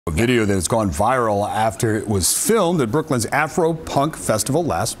A video that has gone viral after it was filmed at Brooklyn's Afropunk Festival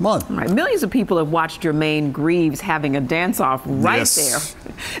last month. Right. Millions of people have watched Jermaine Greaves having a dance-off right there,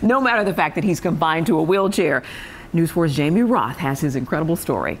 no matter the fact that he's confined to a wheelchair. News 4's Jamie Roth has his incredible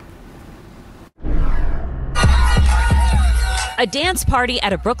story. A dance party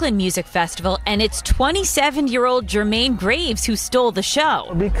at a Brooklyn music festival, and it's 27-year-old Jermaine Greaves who stole the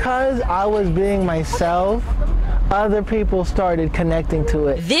show. Because I was being myself, other people started connecting to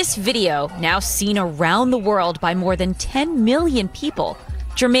it. This video, now seen around the world by more than 10 million people.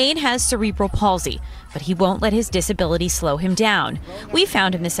 Jermaine has cerebral palsy, but he won't let his disability slow him down. We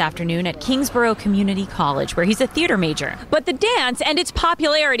found him this afternoon at Kingsborough Community College, where he's a theater major. But the dance and its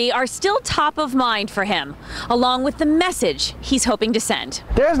popularity are still top of mind for him, along with the message he's hoping to send.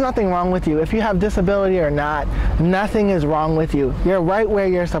 There's nothing wrong with you. If you have disability or not, nothing is wrong with you. You're right where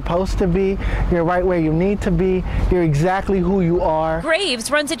you're supposed to be. You're right where you need to be. You're exactly who you are. Graves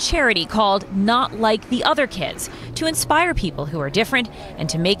runs a charity called Not Like the Other Kids to inspire people who are different and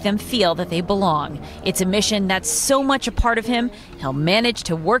to make them feel that they belong. It's a mission that's so much a part of him, he'll manage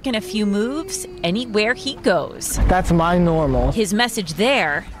to work in a few moves anywhere he goes. That's my normal. His message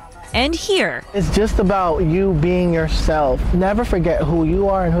there and here. It's just about you being yourself. Never forget who you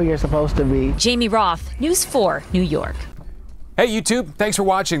are and who you're supposed to be. Jamie Roth, News 4, New York. Hey YouTube, thanks for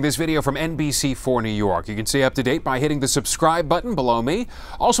watching this video from NBC4 New York. You can stay up to date by hitting the subscribe button below me.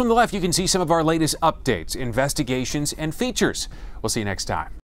 Also on the left, you can see some of our latest updates, investigations, and features. We'll see you next time.